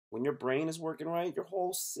When your brain is working right, your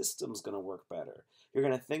whole system's going to work better. You're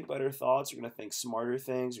going to think better thoughts. You're going to think smarter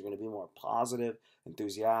things. You're going to be more positive,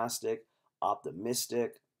 enthusiastic,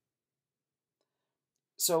 optimistic.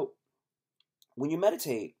 So when you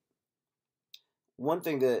meditate, one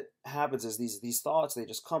thing that happens is these thoughts, they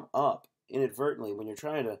just come up inadvertently when you're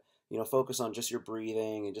trying to focus on just your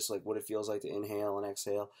breathing and just like what it feels like to inhale and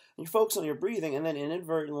exhale. And you focus on your breathing, and then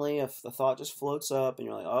inadvertently, if the thought just floats up, and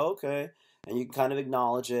you're like, oh, okay, and you can kind of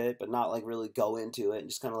acknowledge it, but not like really go into it, and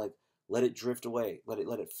just kind of like let it drift away, let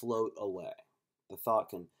it float away. The thought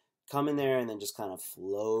can come in there and then just kind of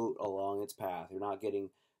float along its path. You're not getting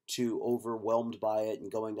too overwhelmed by it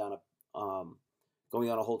and going on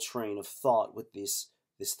a whole train of thought with this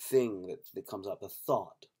thing that comes up, the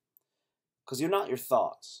thought. Because you're not your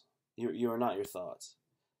thoughts. You are not your thoughts.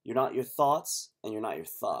 You're not your thoughts, and you're not your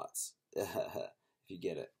thoughts. If you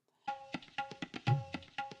get it.